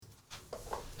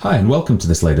Hi, and welcome to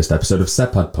this latest episode of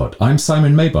Sepad Pod. I'm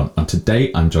Simon Maybon, and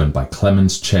today I'm joined by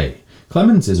Clemens Che.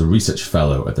 Clemens is a research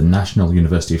fellow at the National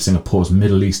University of Singapore's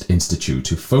Middle East Institute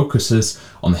who focuses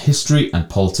on the history and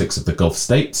politics of the Gulf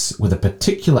states, with a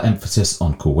particular emphasis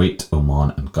on Kuwait,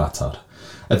 Oman and Qatar.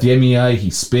 At the MEI, he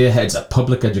spearheads a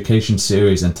public education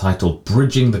series entitled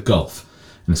Bridging the Gulf,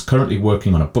 and is currently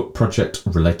working on a book project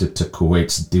related to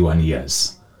Kuwait's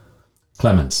Diwaniyas.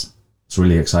 Clemens, it's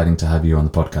really exciting to have you on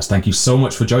the podcast. Thank you so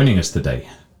much for joining us today.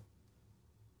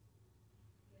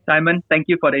 Simon, thank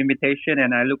you for the invitation,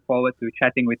 and I look forward to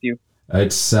chatting with you.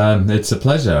 It's a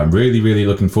pleasure. I'm really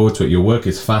looking forward to it. Your work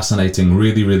is fascinating,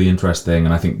 really interesting,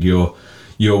 and I think you're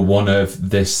one of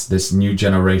this new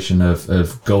generation of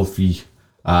Gulfi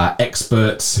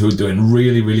experts who are doing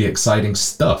really exciting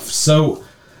stuff. So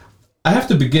I have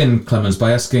to begin, Clemens,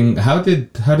 by asking how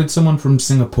did someone from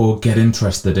Singapore get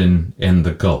interested in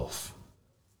the Gulf?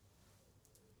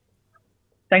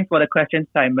 Thanks for the question,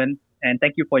 Simon, and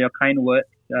thank you for your kind words.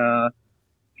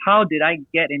 How did I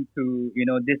get into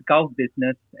this Gulf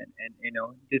business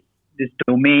and this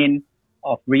domain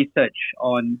of research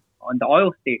on the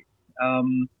oil states?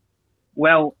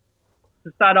 Well,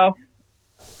 to start off,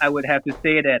 I would have to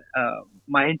say that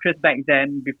my interest back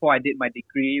then, before I did my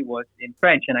degree, was in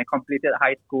French, and I completed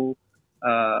high school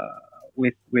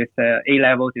with A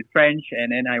levels in French,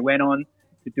 and then I went on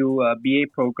to do a BA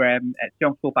program at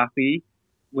Sciences Po Paris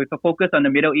with a focus on the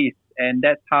Middle East, and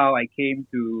that's how I came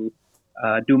to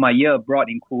do my year abroad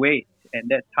in Kuwait, and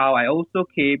that's how I also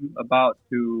came about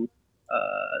to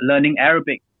learning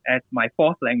Arabic as my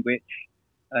fourth language,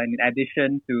 in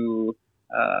addition to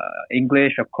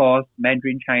English, of course,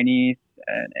 Mandarin Chinese,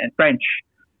 and French.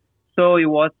 So it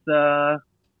was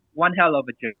one hell of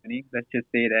a journey, let's just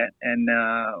say that. And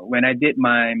when I did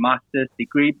my master's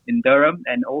degree in Durham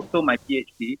and also my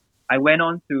PhD, I went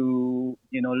on to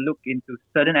look into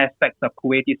certain aspects of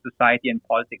Kuwaiti society and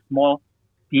politics more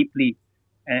deeply,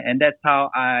 and that's how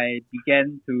I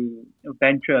began to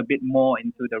venture a bit more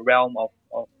into the realm of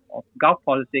Gulf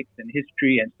politics and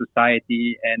history and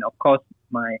society. And of course,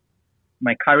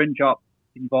 my current job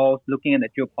involves looking at the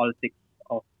geopolitics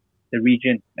of the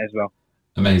region as well.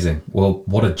 Amazing. Well,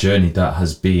 what a journey that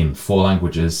has been. 4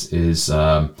 languages is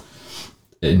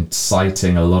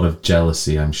inciting a lot of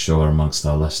jealousy, I'm sure, amongst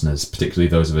our listeners, particularly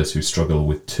those of us who struggle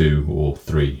with 2 or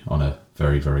 3 on a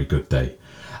very good day.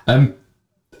 I've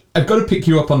got to pick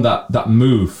you up on that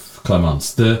move,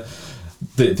 Clemens. The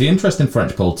interest in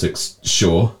French politics,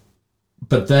 sure,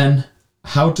 but then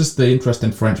how does the interest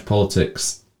in French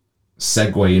politics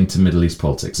segue into Middle East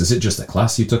politics? Is it just a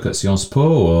class you took at Sciences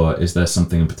Po, or is there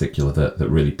something in particular that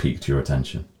really piqued your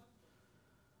attention?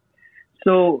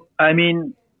 So, I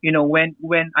mean,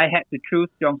 when I had to choose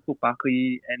Sciences Po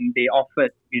Paris and they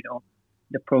offered,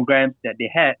 the programs that they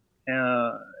had,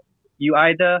 you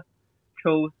either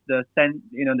chose the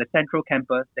central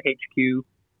campus, the HQ,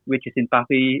 which is in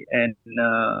Paris, and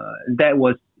that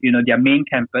was, their main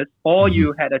campus, or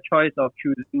you had a choice of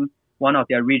choosing one of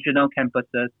their regional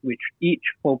campuses, which each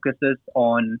focuses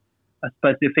on a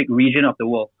specific region of the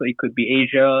world. So it could be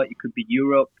Asia, it could be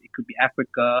Europe, it could be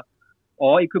Africa,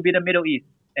 or it could be the Middle East.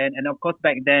 And of course,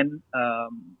 back then,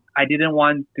 I didn't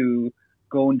want to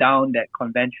go down that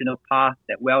conventional path,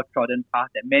 that well-trodden path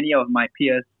that many of my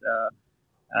peers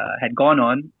had gone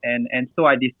on. And so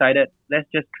I decided, let's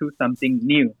just choose something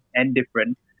new and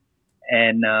different.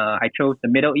 And I chose the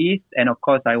Middle East. And of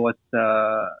course, I was,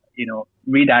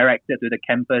 redirected to the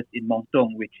campus in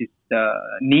Moncton, which is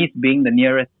Nice being the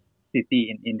nearest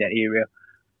city in that area.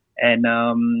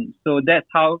 And so that's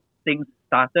how things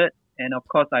started. And of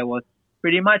course, I was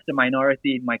pretty much the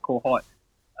minority in my cohort.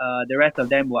 The rest of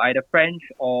them were either French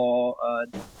or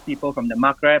people from the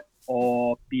Maghreb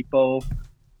or people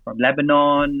from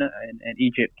Lebanon and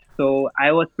Egypt. So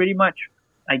I was pretty much,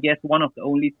 I guess, one of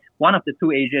the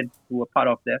 2 Asians who were part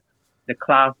of the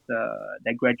class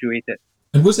that graduated.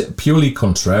 And was it purely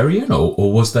contrarian,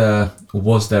 or was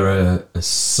there a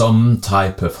some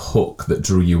type of hook that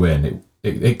drew you in?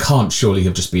 It can't surely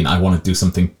have just been, I want to do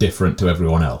something different to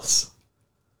everyone else.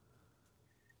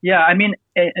 Yeah, I mean,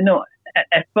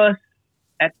 at first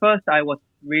I was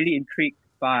really intrigued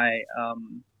by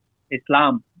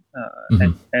Islam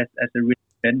as a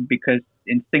religion, because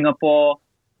in Singapore,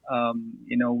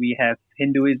 we have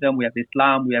Hinduism, we have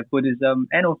Islam, we have Buddhism,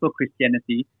 and also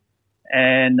Christianity.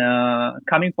 And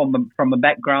coming from a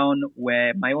background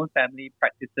where my own family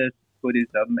practices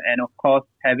Buddhism, and of course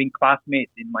having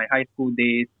classmates in my high school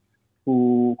days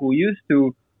who used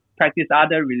to practice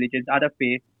other religions, other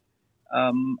faiths,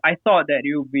 I thought that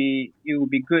it would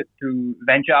be good to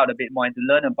venture out a bit more and to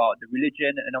learn about the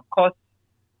religion. And of course,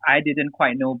 I didn't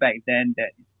quite know back then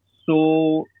that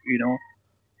so,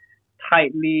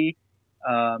 tightly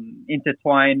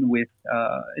intertwined with,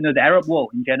 the Arab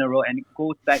world in general, and it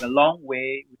goes back a long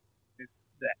way.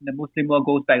 The Muslim world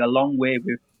goes back a long way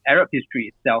with Arab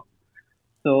history itself.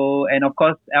 So, and of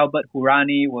course, Albert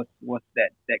Hourani was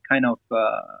that kind of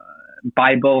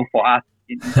Bible for us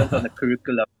in terms of the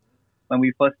curriculum when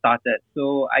we first started.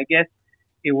 So I guess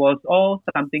it was all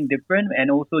something different,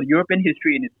 and also European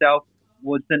history in itself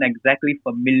wasn't exactly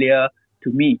familiar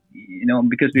to me,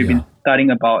 because we've been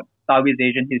studying about Southeast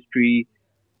Asian history,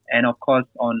 and of course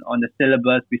on the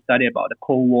syllabus we studied about the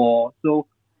Cold War. So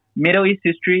Middle East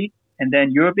history and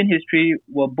then European history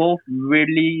were both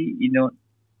really,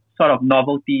 sort of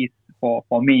novelties for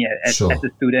me as a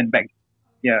student back.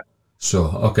 Yeah. Sure.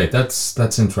 Okay,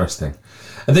 that's interesting.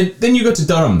 And then you go to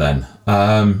Durham then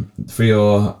for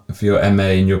your MA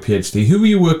and your PhD. Who were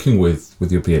you working with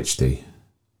your PhD?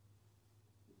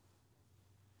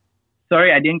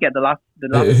 Sorry, I didn't get the last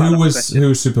who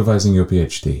was supervising your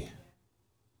PhD?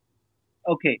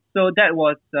 Okay, so that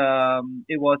was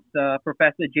it was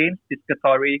Professor James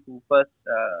Piscatori, who first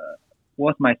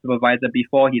was my supervisor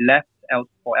before he left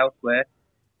for elsewhere,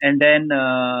 and then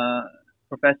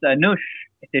Professor Anush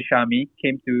Ihteshami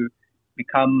came to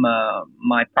become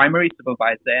my primary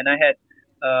supervisor, and I had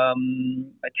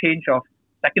a change of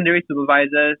secondary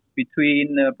supervisors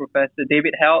between Professor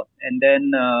David Held and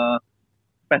then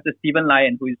Professor Stephen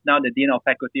Lyon, who is now the Dean of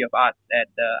Faculty of Arts at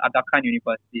Aga Khan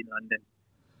University in London.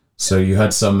 So you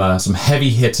had some heavy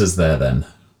hitters there then,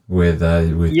 with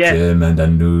Jim and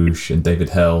Anush and David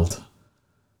Held.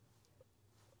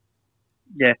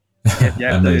 Yes, you're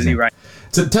absolutely right.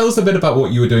 So tell us a bit about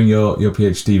what you were doing your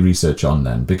PhD research on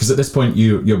then, because at this point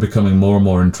you're becoming more and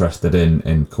more interested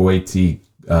in Kuwaiti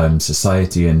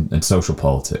society and social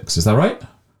politics. Is that right?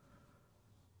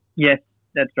 Yes,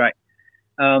 that's right.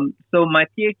 So my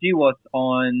PhD was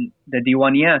on the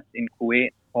Diwaniyas in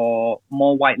Kuwait, or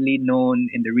more widely known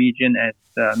in the region as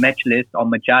Majlis or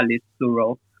Majalis,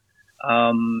 plural.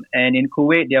 And in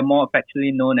Kuwait, they are more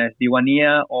affectionately known as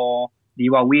Diwaniyah or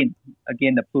Diwawin,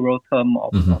 again the plural term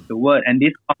of the word. And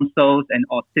these councils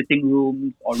or sitting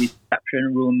rooms or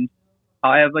reception rooms,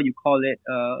 however you call it,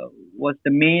 was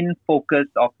the main focus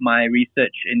of my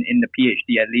research in the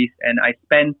PhD at least. And I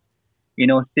spent,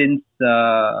 since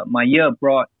my year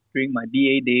abroad during my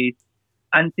BA days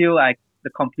until the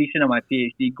completion of my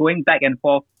PhD, going back and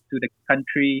forth to the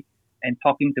country and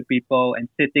talking to people and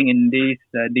sitting in these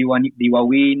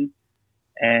Diwawin,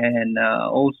 and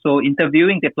also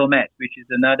interviewing diplomats, which is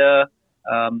another,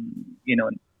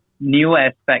 new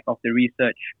aspect of the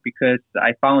research, because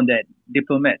I found that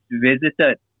diplomats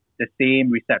visited the same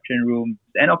reception rooms,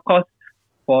 and of course,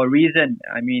 for a reason,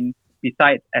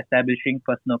 besides establishing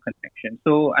personal connection.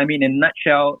 So, in a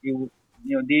nutshell,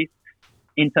 these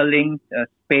interlinked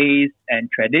space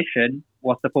and tradition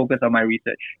was the focus of my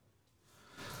research.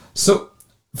 So,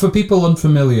 for people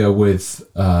unfamiliar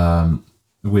with the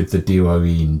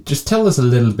Diwawin, just tell us a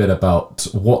little bit about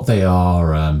what they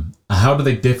are. How do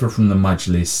they differ from the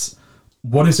Majlis?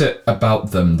 What is it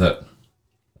about them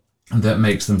that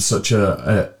makes them such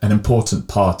an important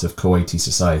part of Kuwaiti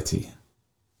society?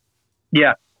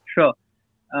 Yeah, sure.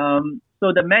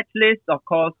 So the Majlis, of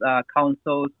course, are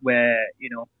councils where,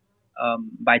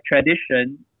 by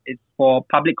tradition, it's for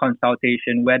public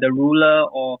consultation, where the ruler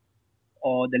or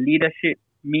the leadership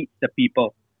meets the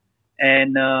people.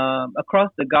 And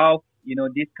across the Gulf,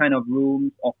 these kind of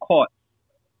rooms or courts,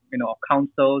 or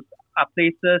councils are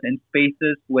places and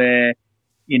spaces where,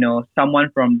 someone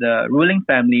from the ruling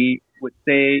family would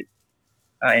say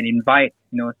and invite,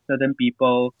 certain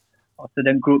people or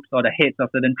certain groups or the heads of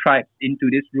certain tribes into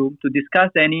this room to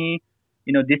discuss any,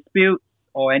 disputes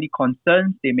or any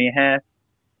concerns they may have,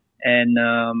 and,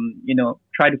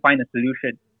 try to find a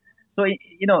solution. So,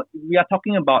 we are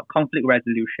talking about conflict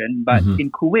resolution, but in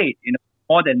Kuwait,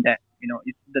 more than that,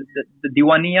 it's the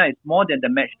Diwaniyah is more than the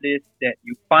Majlis that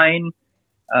you find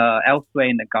elsewhere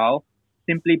in the Gulf,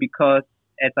 simply because,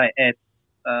 as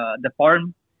the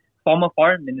former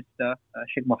foreign minister,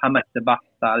 Sheikh Mohammed Sabah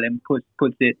Salem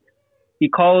puts it, he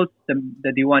calls the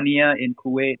Diwaniyah in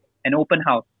Kuwait an open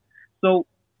house. So,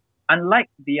 unlike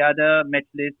the other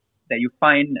Majlis that you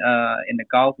find in the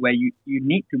Gulf, where you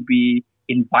need to be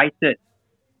invited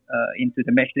into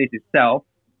the Majlis itself,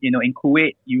 in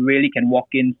Kuwait, you really can walk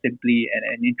in simply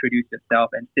and introduce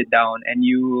yourself and sit down, and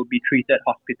you will be treated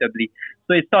hospitably.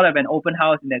 So it's sort of an open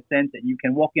house in that sense that you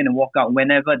can walk in and walk out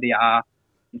whenever they are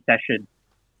in session.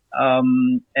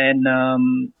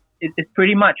 It's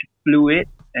pretty much fluid,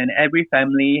 and every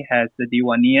family has the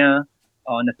Diwaniyah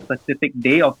on a specific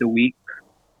day of the week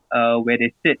where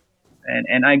they sit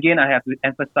And again, I have to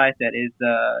emphasize that it's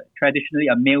traditionally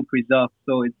a male preserve,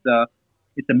 so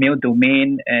it's a male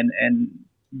domain. And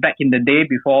back in the day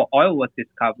before oil was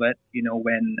discovered,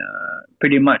 when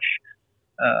pretty much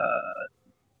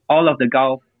all of the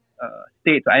Gulf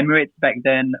states or Emirates back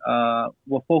then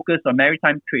were focused on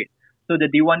maritime trade. So the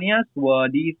Diwaniyas were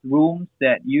these rooms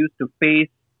that used to face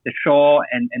the shore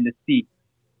and the sea,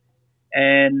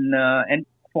 and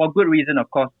for a good reason, of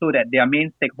course, so that their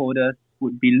main stakeholders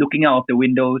would be looking out of the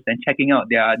windows and checking out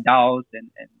their dhows and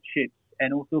ships,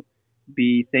 and also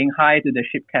be saying hi to the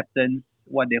ship captains,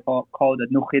 what they call the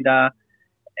nukhida,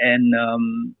 and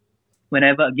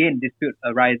whenever again dispute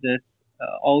arises,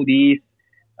 all these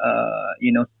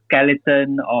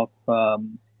skeleton of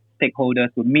stakeholders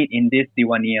would meet in this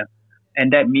Diwaniyah,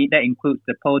 and that includes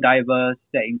the pearl divers,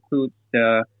 that includes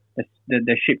the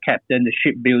ship captain, the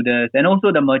ship builders, and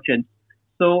also the merchants.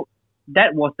 So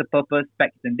that was the purpose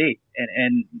back in the day,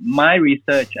 and my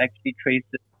research actually traced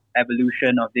the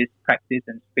evolution of this practice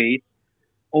and space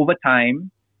over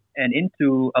time and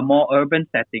into a more urban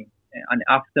setting. And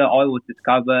after oil was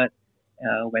discovered,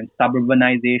 when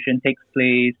suburbanization takes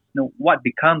place, what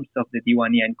becomes of the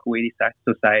Diwaniyah and Kuwaiti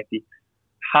society?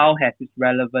 How has its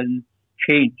relevance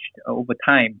changed over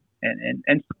time? And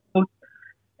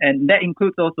that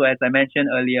includes also, as I mentioned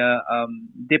earlier,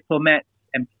 diplomats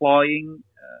employing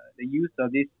the use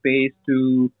of this space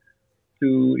to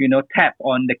tap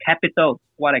on the capital,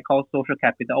 what I call social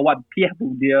capital, or what Pierre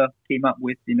Bourdieu came up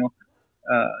with,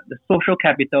 the social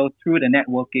capital through the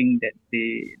networking that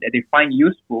they find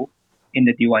useful in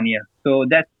the Diwaniyah. So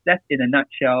that's in a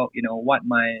nutshell, what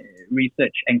my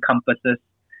research encompasses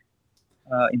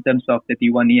in terms of the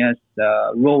Diwaniyah's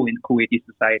role in Kuwaiti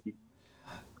society.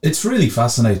 It's really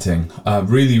fascinating,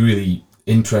 really, really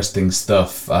interesting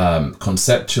stuff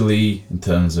conceptually in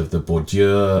terms of the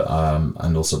Bourdieu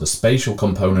and also the spatial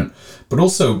component, but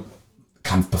also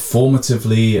kind of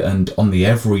performatively and on the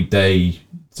everyday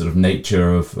sort of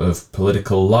nature of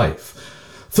political life.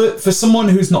 For someone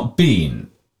who's not been,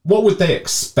 what would they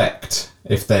expect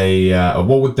if they, or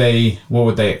what would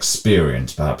they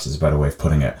experience, perhaps is a better way of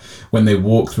putting it, when they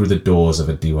walk through the doors of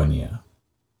a Diwaniyah?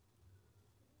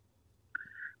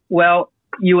 Well,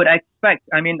 you would expect,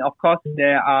 of course,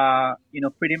 there are,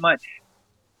 pretty much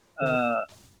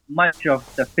much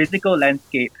of the physical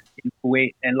landscape in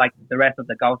Kuwait and like the rest of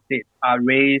the Gulf states are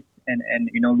raised and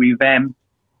revamped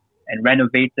and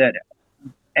renovated.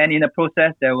 And in the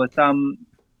process, there were some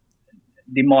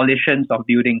demolitions of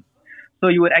buildings. So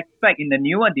you would expect in the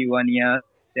newer Diwaniyah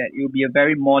that it will be a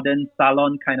very modern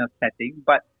salon kind of setting,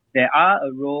 but there are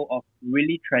a row of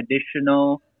really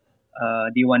traditional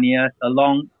Diwaniyahs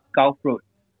along Gulf Road,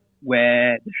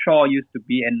 where the shore used to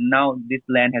be, and now this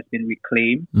land has been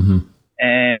reclaimed. Mm-hmm.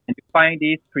 And you find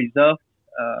these preserved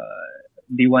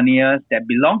Diwaniyahs that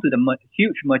belong to the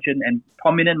huge merchant and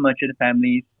prominent merchant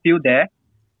families still there,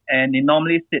 and they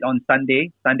normally sit on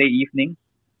Sunday evening.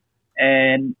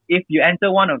 And if you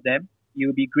enter one of them,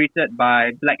 you'll be greeted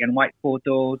by black and white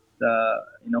photos,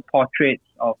 portraits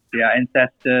of their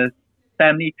ancestors,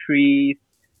 family trees,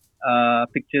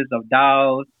 pictures of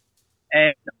dhows,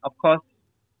 and of course,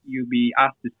 you'll be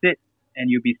asked to sit and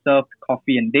you'll be served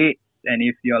coffee and dates. And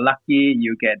if you're lucky,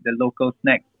 you get the local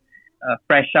snacks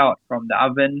fresh out from the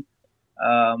oven.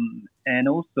 And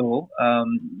also,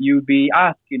 you'll be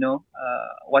asked,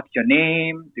 what's your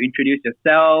name, to introduce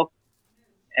yourself.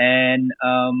 And,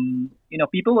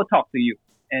 people will talk to you.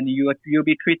 And you'll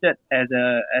be treated as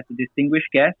a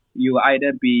distinguished guest. You will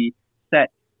either be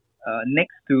sat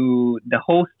next to the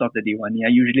host of the Diwaniyah,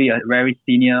 usually a very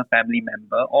senior family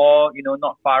member, or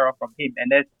not far off from him.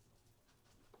 And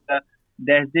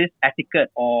there's this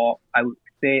etiquette, or I would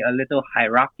say a little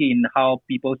hierarchy in how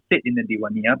people sit in the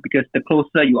Diwaniyah, because the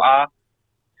closer you are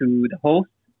to the host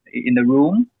in the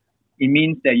room, it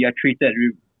means that you are treated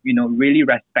really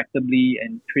respectably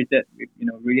and treated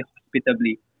really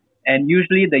hospitably. And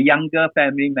usually the younger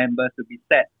family members will be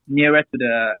sat nearer to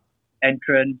the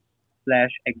entrance /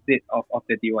 exit of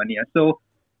the Diwaniyah. So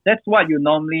that's what you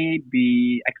normally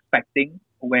be expecting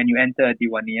when you enter a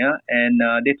Diwaniyah. And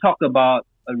they talk about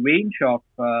a range of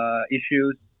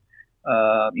issues,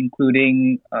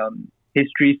 including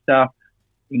history stuff,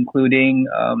 including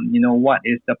what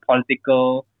is the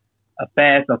political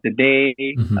affairs of the day,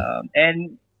 Mm-hmm.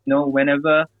 and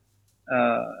whenever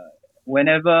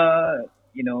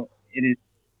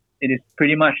it is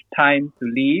pretty much time to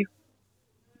leave,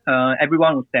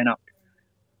 everyone will stand up.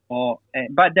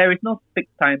 But there is no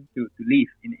fixed time to leave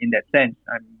in that sense.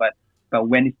 But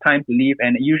when it's time to leave,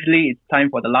 and usually it's time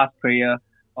for the last prayer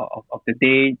of the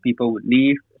day, people would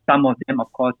leave. Some of them,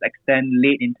 of course, extend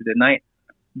late into the night.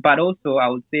 But also, I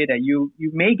would say that you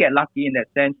may get lucky in that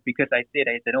sense because I say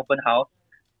that it's an open house,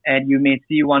 and you may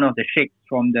see one of the sheikhs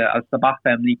from the Al Sabah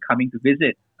family coming to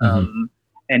visit,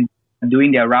 and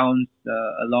doing their rounds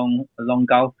along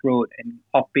Gulf Road and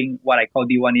hopping, what I call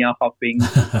Diwania hopping,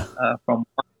 from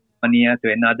one Diwania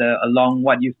to another along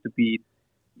what used to be,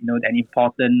 an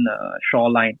important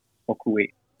shoreline for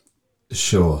Kuwait.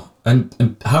 Sure.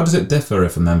 And how does it differ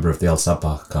if a member of the Al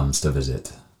Sabah comes to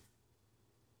visit?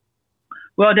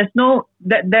 Well, there's no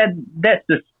that's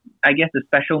the, I guess, the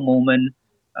special moment.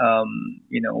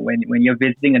 When you're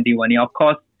visiting a Diwania, of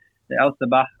course, the Al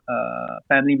Sabah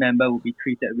family member will be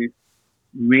treated with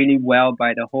really well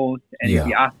by the host, and you'll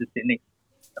be asked to sit next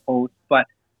to the host. But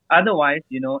otherwise,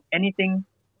 anything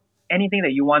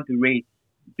that you want to raise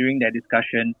during that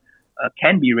discussion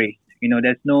can be raised.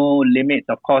 There's no limits.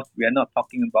 Of course, we are not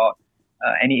talking about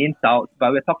any insults,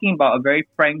 but we're talking about a very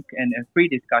frank and free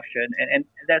discussion, and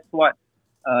that's what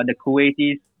the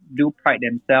Kuwaitis do pride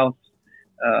themselves,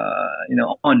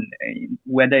 on,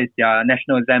 whether it's their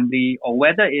National Assembly or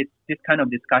whether it's this kind of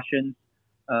discussions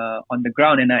on the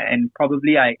ground. And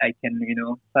probably I can,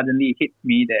 suddenly it hits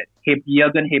me that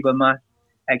Jürgen Habermas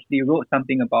actually wrote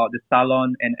something about the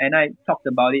Salon, and I talked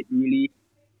about it really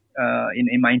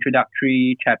in my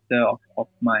introductory chapter of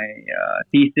my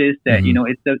thesis, that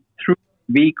it's the true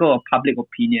vehicle of public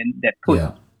opinion that puts,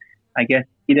 I guess,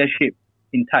 leadership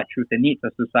in touch with the needs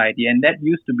of society. And that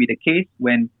used to be the case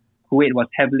when Kuwait was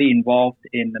heavily involved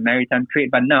in the maritime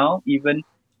trade. But now, even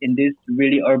in this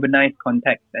really urbanized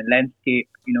context and landscape,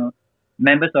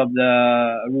 members of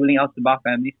the ruling Al Sabah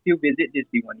family still visit this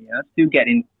Diwania,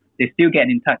 they still get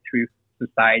in touch with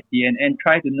society and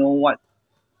try to know what's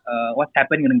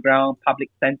happening on the ground, public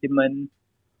sentiment,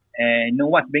 and know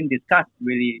what's being discussed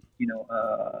really,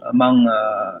 among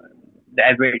the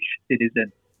average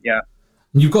citizen. Yeah.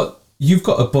 You've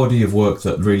got a body of work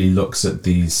that really looks at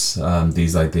these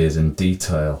ideas in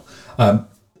detail.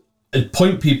 I'd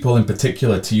point people in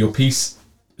particular to your piece,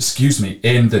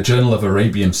 in the Journal of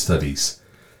Arabian Studies.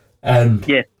 And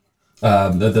yes.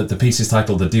 The piece is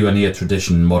titled "The Diwania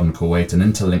Tradition in Modern Kuwait: An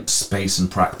Interlinked Space and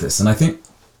Practice." And I think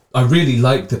I really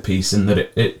like the piece in that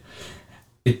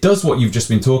it does what you've just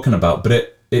been talking about,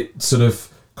 but it sort of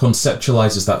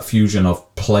conceptualizes that fusion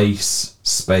of place,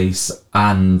 space,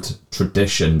 and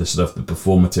tradition, the sort of the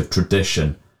performative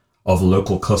tradition of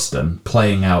local custom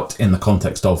playing out in the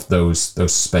context of those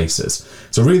spaces.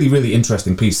 It's a really, really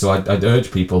interesting piece. So I'd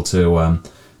urge people to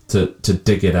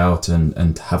dig it out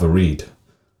and have a read.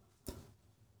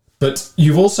 But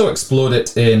you've also explored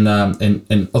it in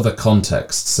other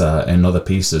contexts, in other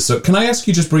pieces. So can I ask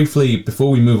you just briefly, before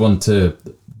we move on to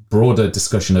broader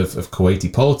discussion of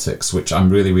Kuwaiti politics, which I'm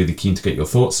really, really keen to get your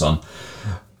thoughts on,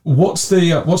 what's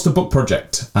the book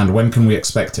project and when can we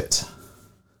expect it?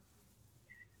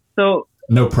 So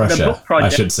no pressure, I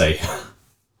should say.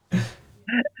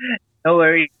 No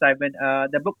worries, Simon.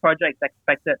 The book project is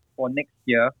expected for next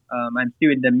year. I'm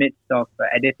still in the midst of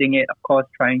editing it, of course,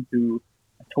 trying to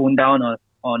tone down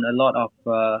on a lot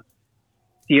of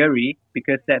theory,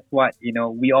 because that's what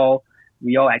we all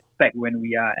expect when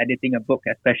we are editing a book,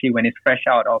 especially when it's fresh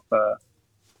out of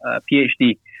a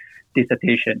PhD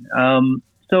dissertation.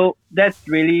 So that's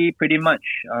really pretty much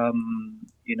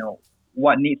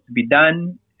what needs to be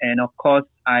done. And of course,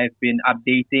 I've been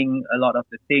updating a lot of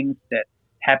the things that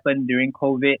happened during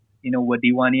COVID. Were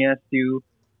Diwania still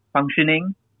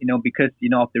functioning? Because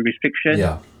of the restrictions,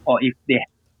 or if they are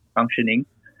functioning,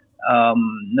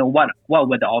 what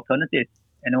were the alternatives?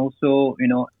 And also,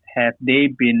 have they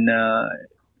been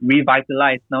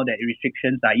revitalized now that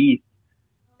restrictions are eased?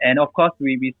 And of course,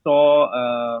 we saw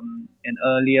an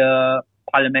earlier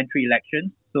parliamentary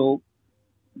election. So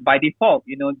by default,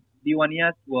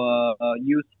 Diwanias were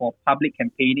used for public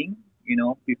campaigning,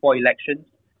 before elections.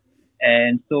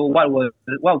 And so what were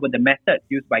the methods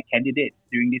used by candidates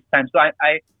during this time? So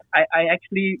I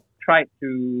actually tried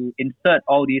to insert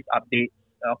all these updates,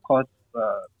 of course,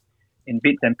 in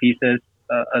bits and pieces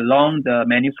along the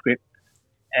manuscript.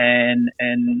 And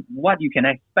what you can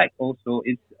expect also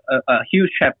is a huge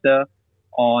chapter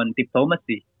on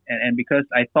diplomacy. And because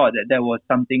I thought that was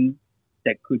something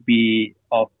that could be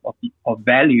of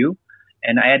value,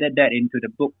 and I added that into the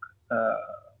book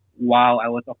while I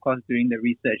was, of course, doing the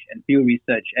research and field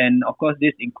research. And of course,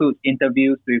 this includes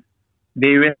interviews with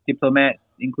various diplomats,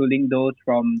 including those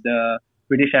from the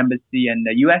British Embassy and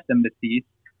the US embassies.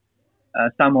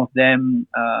 Some of them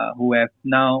who are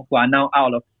now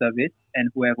out of service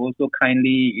and who have also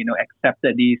kindly,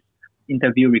 accepted these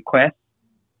interview requests.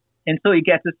 And so it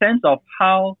gets a sense of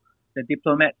how the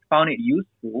diplomats found it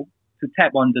useful to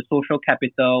tap on the social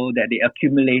capital that they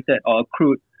accumulated or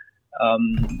accrued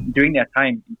during their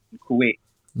time in Kuwait.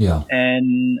 Yeah.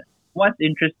 And what's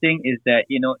interesting is that,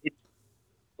 it's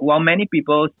while many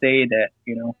people say that,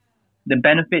 the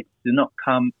benefits do not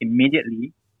come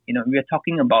immediately, we are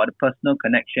talking about the personal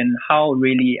connection, how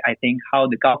really, I think, how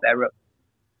the Gulf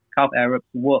Arabs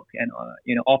work and,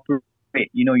 operate.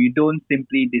 You don't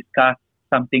simply discuss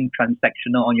something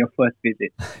transactional on your first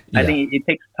visit. I think it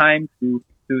takes time to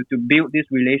build these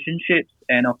relationships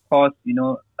and, of course,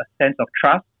 a sense of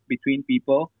trust between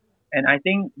people. And I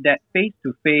think that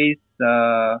face-to-face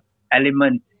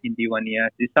element in Diwaniyah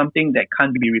is something that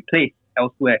can't be replaced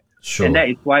elsewhere. Sure. And that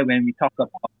is why when we talk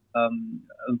about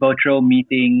virtual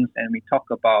meetings and we talk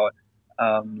about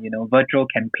virtual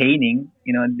campaigning,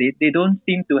 they don't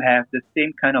seem to have the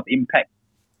same kind of impact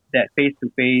that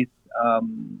face-to-face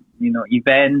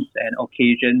events and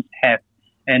occasions have.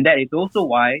 And that is also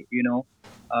why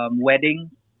weddings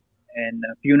and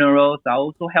funerals are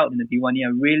also held in the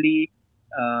Diwaniyah.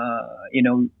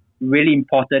 Really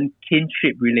important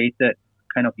kinship-related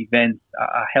kind of events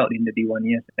are held in the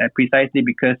Diwaniyah, precisely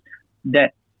because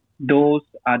those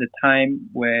are the time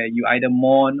where you either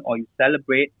mourn or you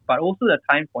celebrate, but also the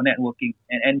time for networking.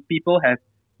 And people have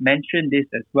mentioned this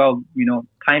as well,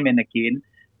 time and again,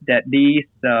 that these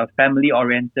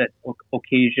family-oriented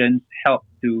occasions help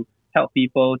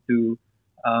people to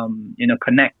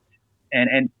connect.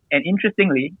 And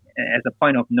interestingly, as a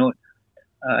point of note,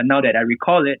 now that I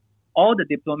recall it, all the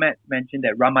diplomats mentioned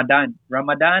that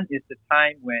Ramadan is the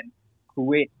time when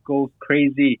Kuwait goes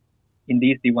crazy in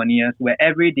these Diwaniyahs, where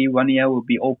every Diwaniyah will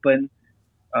be open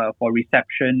for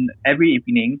reception every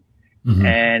evening,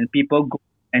 and people go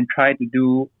and try to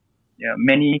do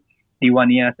many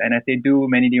Diwaniyahs, and as they do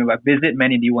many Diwaniyahs, visit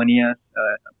many Diwaniyahs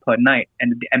per night,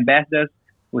 and the ambassadors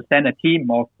will send a team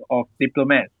of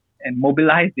diplomats and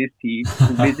mobilize this team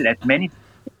to visit as many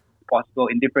as possible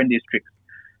in different districts.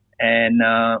 And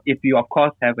if you, of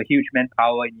course, have a huge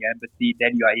manpower in your embassy,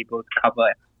 then you are able to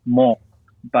cover more.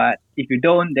 But if you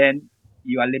don't, then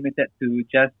you are limited to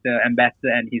just the ambassador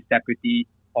and his deputy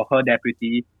or her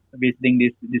deputy visiting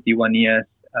this Diwaniyahs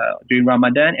during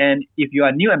Ramadan. And if you are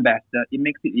a new ambassador, it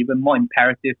makes it even more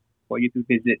imperative for you to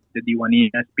visit the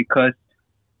Diwaniyahs, because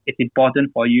it's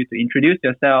important for you to introduce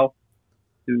yourself,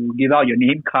 to give out your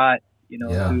name card,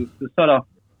 to sort of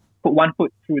put one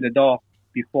foot through the door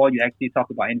before you actually talk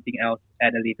about anything else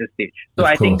at a later stage. So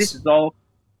I think this is all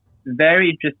very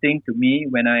interesting to me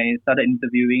when I started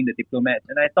interviewing the diplomats,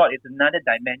 and I thought it's another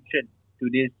dimension to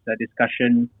this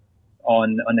discussion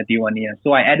on the Diwaniyah.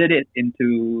 So I added it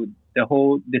into the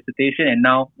whole dissertation, and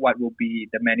now what will be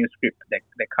the manuscript that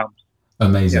comes.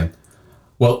 Amazing. Yeah.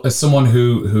 Well, as someone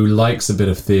who likes a bit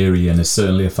of theory and is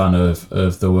certainly a fan of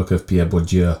the work of Pierre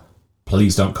Bourdieu,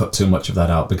 please don't cut too much of that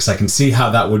out, because I can see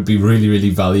how that would be really, really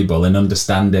valuable in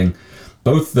understanding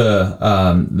both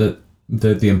the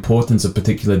importance of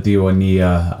particular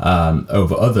Diwaniyah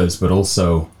over others, but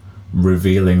also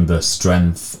revealing the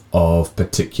strength of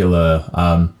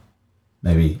particular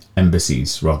maybe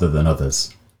embassies rather than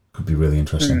others. Could be really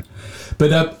interesting.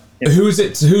 But who's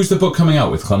the book coming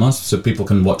out with, Clemence, so people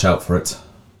can watch out for it?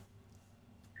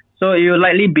 So it will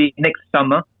likely be next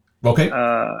summer. Okay.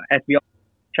 As we all,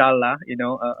 inshallah,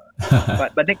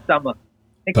 but next summer.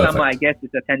 Perfect. Summer, I guess,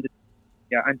 is a tentative.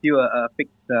 Yeah, until a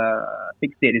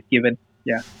fixed date is given.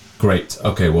 Yeah. Great.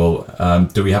 Okay. Well,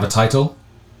 do we have a title?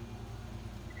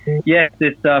 Yes,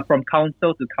 it's From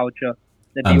Council to Culture,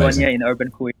 the Diwaniyah in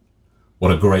Urban Kuwait.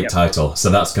 What a great title.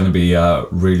 So that's going to be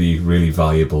really, really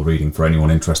valuable reading for anyone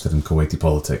interested in Kuwaiti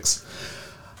politics.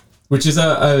 Which is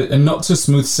a not so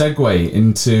smooth segue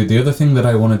into the other thing that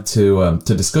I wanted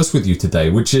to discuss with you today,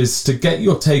 which is to get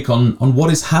your take on what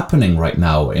is happening right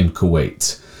now in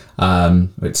Kuwait.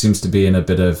 It seems to be in a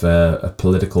bit of a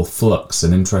political flux,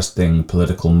 an interesting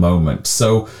political moment.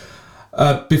 So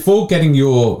before getting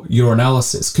your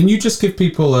analysis, can you just give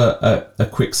people a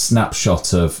quick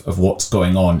snapshot of what's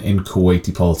going on in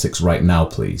Kuwaiti politics right now,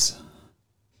 please?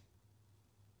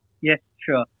 Yes,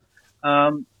 sure.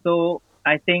 So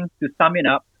I think to sum it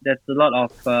up, there's a lot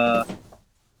of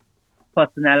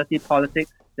personality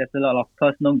politics. There's a lot of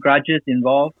personal grudges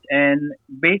involved. And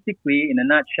basically, in a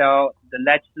nutshell, the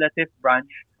legislative branch,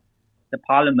 the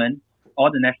parliament,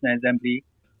 or the National Assembly,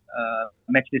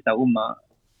 Majlis Al-Ummah,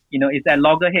 is at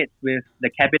loggerheads with the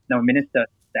cabinet of ministers,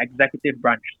 the executive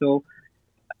branch. So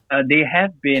they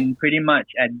have been pretty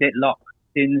much at deadlock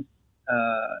since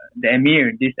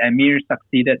this emir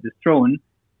succeeded the throne.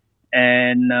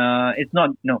 And it's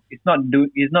not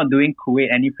doing Kuwait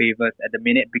any favors at the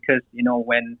minute, because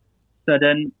when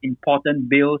certain important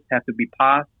bills have to be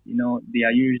passed, they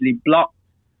are usually blocked,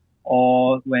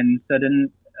 or when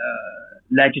certain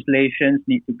legislations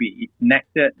need to be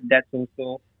enacted. That's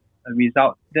also a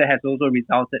result. That has also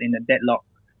resulted in a deadlock.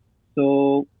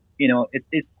 So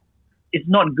it's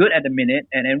not good at the minute.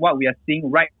 And what we are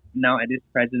seeing right now at this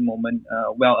present moment,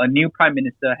 a new prime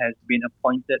minister has been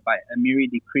appointed by Amiri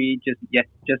decree just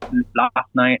last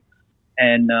night,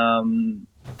 and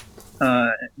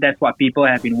that's what people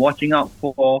have been watching out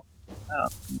for.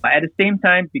 But at the same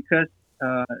time, because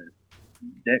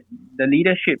the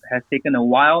leadership has taken a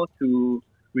while to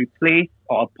replace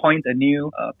or appoint a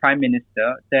new prime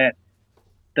minister, that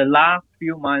the last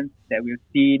few months that we've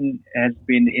seen has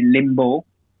been in limbo.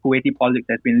 Kuwaiti politics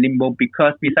has been in limbo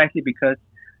precisely because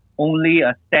only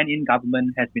a stand-in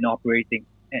government has been operating.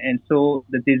 And so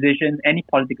the decisions, any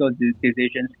political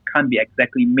decisions can't be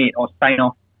exactly made or signed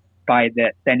off by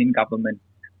that stand-in government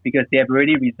because they have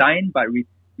already resigned but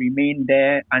remain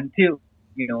there until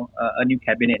a new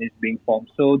cabinet is being formed.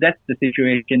 So that's the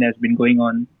situation that's been going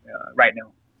on right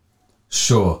now.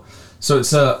 Sure. So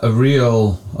it's a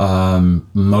real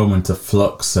moment of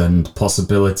flux and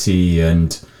possibility,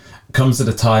 and comes at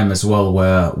a time as well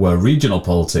where regional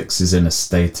politics is in a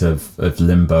state of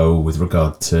limbo with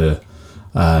regard to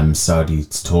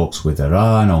Saudi's talks with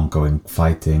Iran, ongoing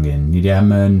fighting in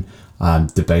Yemen,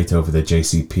 debate over the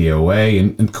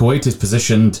JCPOA, and Kuwait is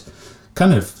positioned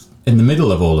kind of in the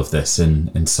middle of all of this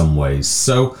in some ways.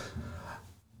 So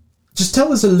just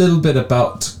tell us a little bit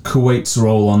about Kuwait's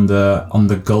role on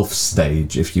the Gulf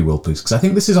stage, if you will, please, because I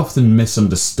think this is often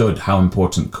misunderstood how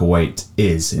important Kuwait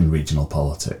is in regional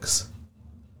politics.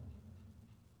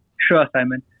 Sure,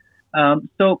 Simon.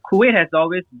 So Kuwait has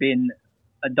always been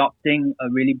adopting a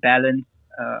really balanced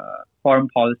foreign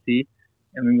policy.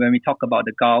 I mean, when we talk about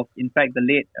the Gulf, in fact, the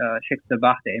late Sheikh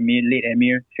Sabah, late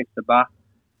Emir Sheikh Sabah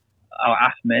Al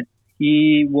Ahmed,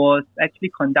 he was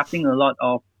actually conducting a lot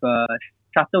of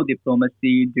shuttle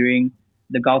diplomacy during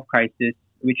the Gulf crisis,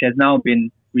 which has now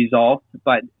been resolved.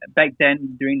 But back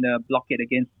then, during the blockade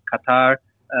against Qatar,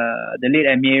 the late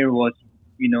Emir was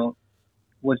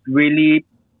really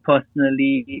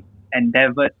personally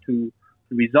endeavored to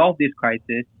resolve this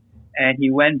crisis, and he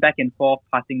went back and forth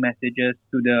passing messages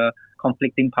to the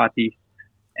conflicting parties.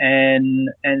 And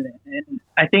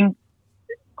I think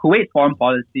Kuwait's foreign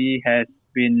policy has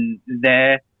been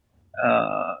there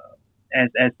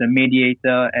as a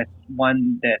mediator, as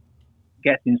one that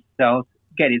gets itself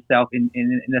in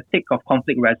the thick of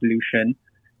conflict resolution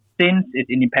since its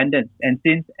independence, and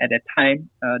since at that time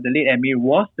the late Emir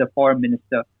was the foreign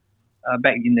minister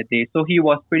back in the day. So he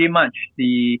was pretty much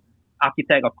the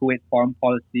architect of Kuwait's foreign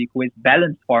policy, Kuwait's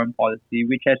balanced foreign policy,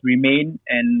 which has remained,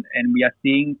 and we are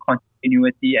seeing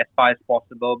continuity as far as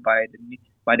possible by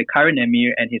the current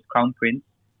Emir and his crown prince.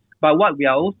 But what we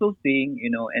are also seeing,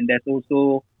 and there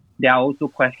are also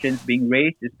questions being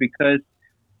raised, is because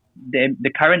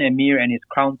the current Emir and his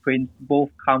crown prince both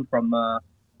come from a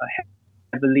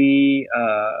heavily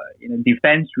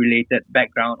defense-related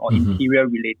background or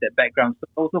interior-related background. So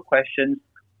also questions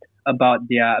about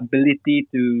their ability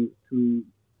to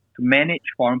manage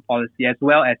foreign policy, as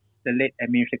well as the late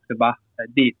Emir Sheikh Sabah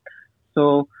did.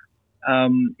 So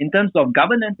in terms of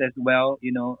governance as well,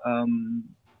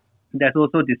 there's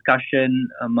also discussion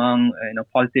among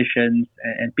politicians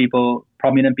and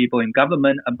prominent people in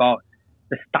government about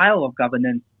the style of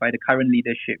governance by the current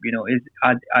leadership.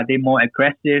 Are they more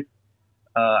aggressive?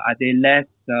 Are they less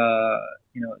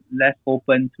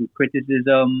open to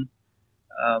criticism?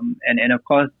 And of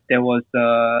course, there was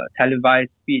a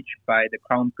televised speech by the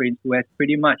Crown Prince, who has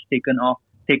pretty much taken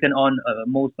on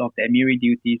most of the Emiri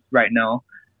duties right now.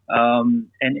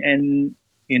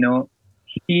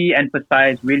 He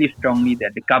emphasized really strongly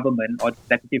that the government or the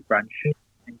executive branch,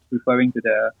 referring to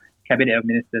the cabinet of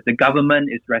ministers, the government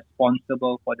is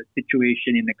responsible for the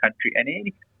situation in the country. And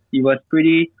he was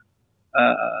pretty,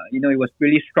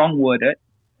 strong-worded,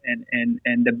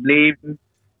 and the blame,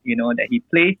 that he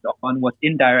placed on was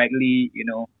indirectly,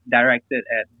 directed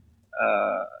at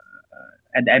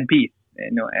the MPs,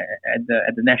 at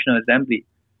the National Assembly,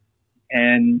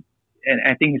 and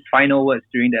I think his final words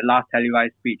during that last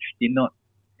televised speech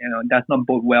does not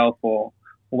bode well for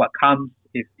what comes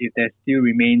if there still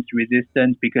remains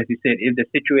resistance, because he said if the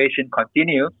situation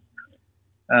continues,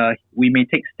 we may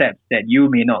take steps that you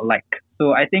may not like.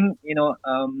 So I think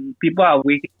people are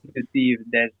waiting to see if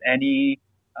there's any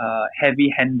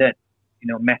heavy-handed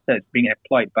methods being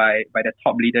employed by the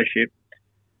top leadership.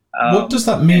 What does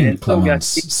that mean,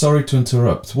 Clemens? Sorry to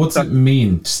interrupt. What does it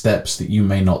mean, steps that you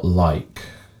may not like?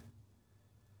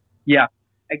 Yeah,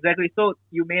 exactly. So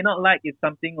you may not like is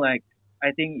something like,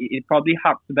 I think it probably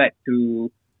harks back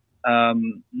to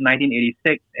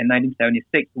 1986 and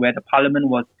 1976, where the parliament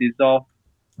was dissolved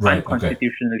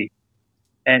unconstitutionally.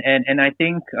 And I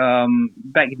think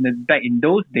back in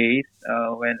those days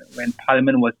when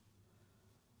Parliament was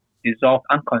dissolved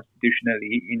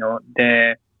unconstitutionally,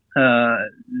 there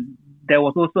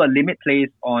was also a limit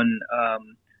placed on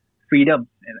freedoms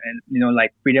and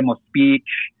like freedom of speech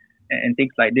and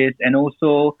things like this, and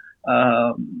also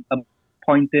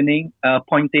appointing a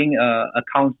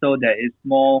council that is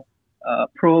more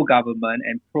pro-government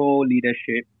and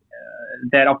pro-leadership.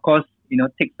 That of course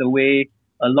takes away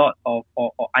a lot of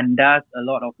or undoes a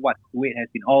lot of what Kuwait has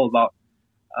been all about.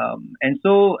 And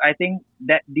so I think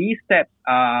that these steps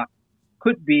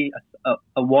could be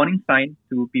a warning sign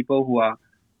to people who are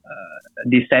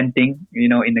dissenting,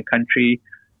 in the country,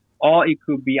 or it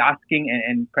could be asking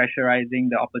and pressurizing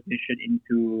the opposition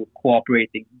into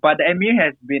cooperating. But the Emir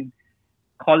has been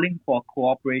calling for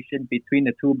cooperation between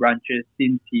the two branches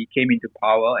since he came into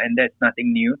power, and that's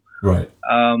nothing new. Right.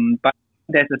 But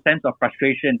there's a sense of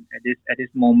frustration at this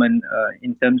moment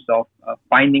in terms of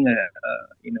finding a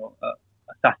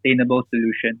sustainable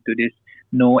solution to this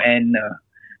no-end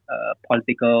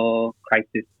political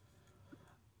crisis.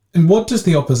 And what does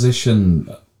the opposition,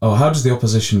 or how does the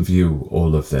opposition view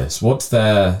all of this? What's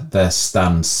their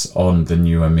stance on the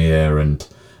new Emir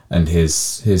and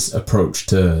his approach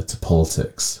to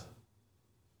politics?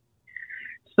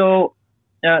 So,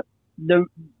 I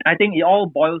think it all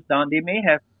boils down. They may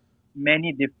have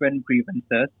many different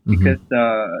grievances because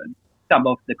some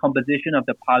of the composition of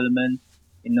the parliament,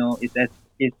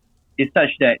 is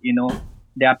such that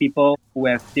there are people who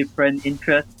have different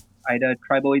interests, either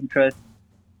tribal interests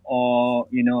or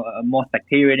a more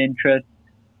sectarian interest,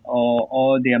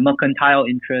 or their mercantile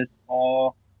interests,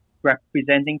 or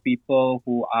representing people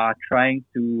who are trying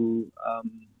to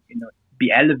be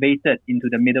elevated into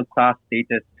the middle class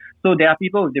status. So there are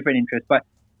people with different interests, but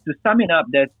to sum it up,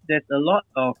 there's a lot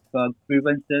of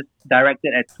grievances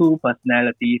directed at two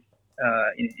personalities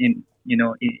in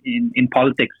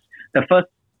politics. The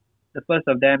first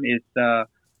of them is the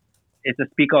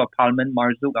Speaker of Parliament,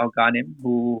 Marzouk Al Ghanim,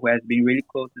 who has been really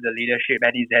close to the leadership,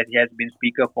 and he has been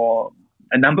Speaker for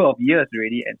a number of years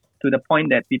already, and to the point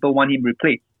that people want him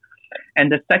replaced.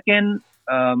 And the second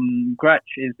grudge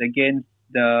is against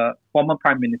the former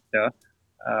Prime Minister,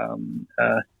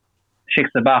 Sheikh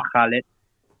Sabah Khalid.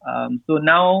 So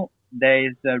now there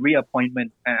is a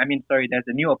reappointment. There's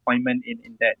a new appointment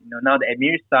in that. Now the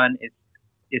Emir's son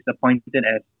is appointed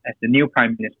as the new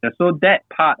Prime Minister. So that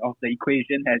part of the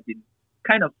equation has been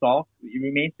kind of solved. It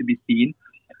remains to be seen.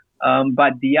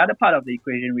 But the other part of the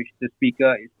equation, which is the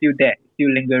Speaker, is still there,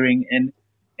 still lingering.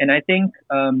 And I think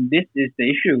this is the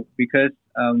issue because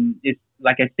it's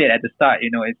like I said at the start,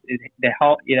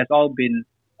 it has all been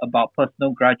about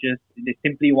personal grudges. They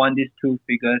simply want these two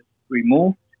figures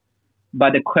removed.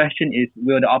 But the question is,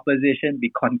 will the opposition be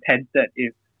contented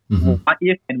if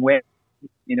and when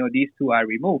these two are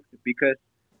removed? Because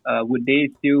would they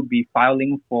still be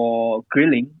filing for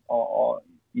grilling or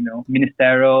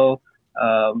ministerial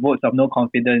votes of no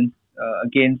confidence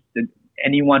against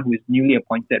anyone who is newly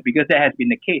appointed? Because that has been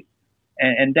the case,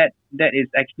 and that is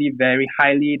actually very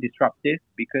highly disruptive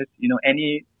because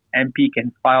any MP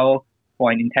can file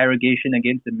for an interrogation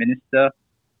against the minister,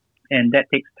 and that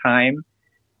takes time.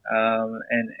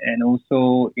 And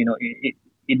also,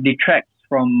 it distracts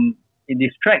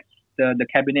the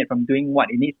cabinet from doing what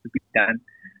it needs to be done.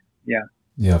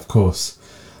 Yeah, of course.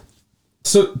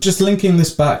 So, just linking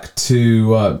this back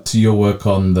to your work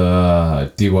on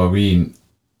the Diwawin,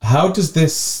 how does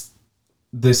this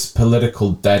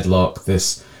political deadlock,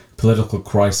 this political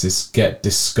crisis, get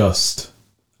discussed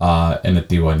in a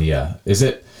Diwania? Is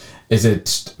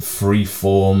it free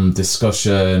form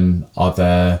discussion? Are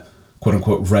there quote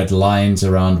unquote red lines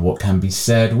around what can be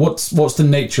said? What's the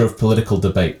nature of political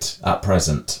debate at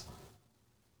present?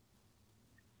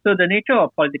 So the nature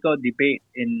of political debate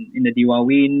in the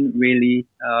Diwawin really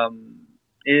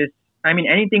is,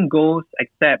 anything goes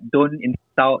except don't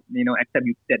insult, except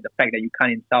you said the fact that you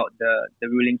can't insult the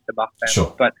ruling Sabah family.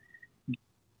 Sure. But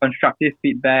constructive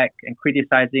feedback and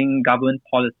criticizing government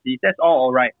policies, that's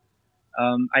all right.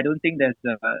 I don't think there's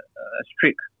a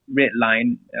strict red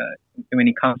line when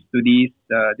it comes to these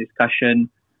discussion,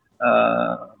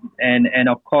 and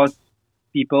of course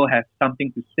people have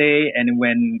something to say, and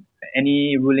when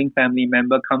any ruling family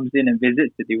member comes in and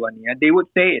visits the Diwania, they would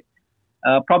say it,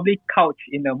 probably couched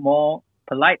in a more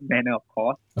polite manner, of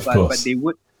course, but they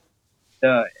would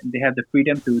they have the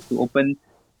freedom to open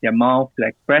their mouth to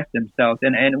express themselves.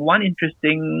 And one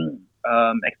interesting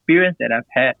experience that I've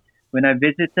had when I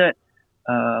visited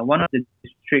one of the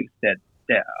districts that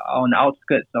are on the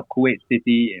outskirts of Kuwait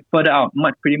City, further out,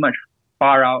 pretty much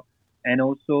far out, and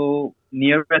also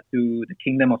nearer to the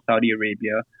Kingdom of Saudi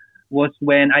Arabia was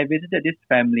when I visited this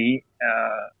family,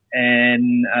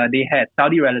 and they had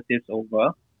Saudi relatives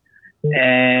over.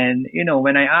 And,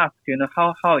 when I asked,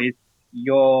 how is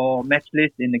your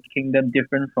majlis in the kingdom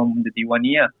different from the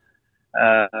Diwaniyah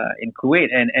in Kuwait?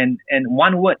 And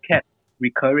one word kept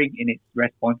recurring in its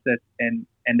responses, and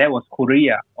that was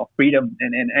Hurriya, or freedom.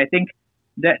 And I think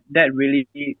that really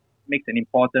makes an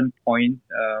important point,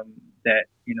 that,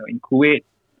 in Kuwait,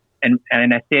 and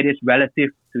I say this relative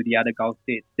to the other Gulf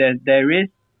states, there is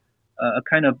a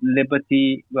kind of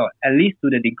liberty, well, at least to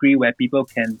the degree where people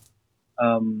can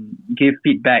give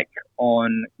feedback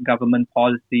on government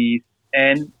policies,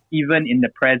 and even in the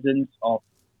presence of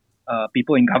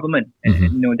people in government.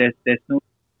 And, there's no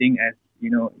thing as,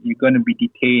 you're going to be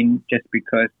detained just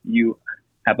because you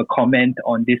have a comment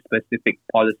on this specific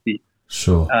policy.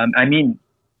 Sure. I mean,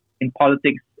 in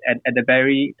politics, at the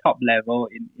very top level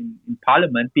in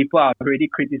parliament, people are already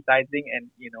criticizing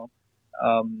and,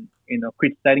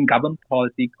 criticizing government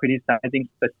policy, criticizing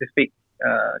specific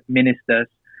ministers.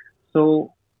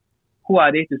 So who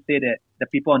are they to say that the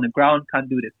people on the ground can't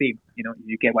do the same?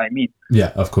 You get what I mean?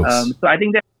 Yeah, of course. So I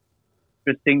think that's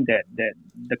interesting that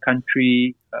the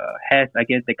country has, I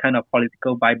guess, the kind of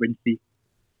political vibrancy.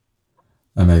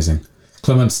 Amazing.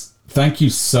 Clemens, thank you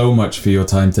so much for your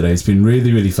time today. It's been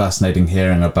really, really fascinating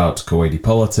hearing about Kuwaiti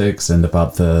politics and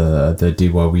about the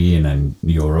Diwaween and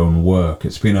your own work.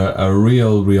 It's been a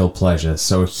real pleasure.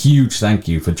 So a huge thank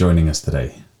you for joining us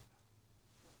today.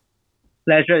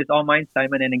 Pleasure is all mine,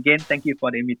 Simon. And again, thank you for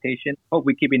the invitation. Hope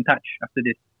we keep in touch after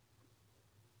this.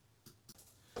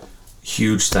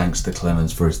 Huge thanks to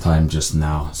Clemens for his time just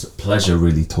now. It's a pleasure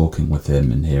really talking with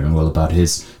him and hearing all about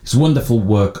his wonderful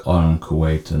work on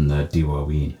Kuwait and the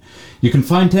Diwaween. You can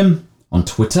find him on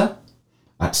Twitter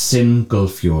at Sin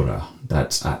Gulfura.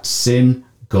 That's at Sin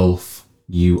Gulf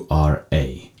URA.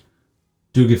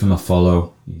 Do give him a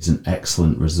follow. He's an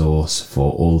excellent resource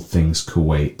for all things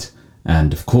Kuwait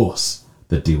and, of course,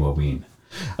 the Diwaween.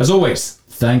 As always,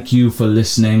 thank you for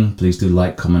listening. Please do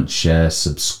like, comment, share,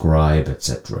 subscribe,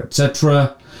 etc.,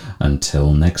 etc.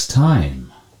 Until next time.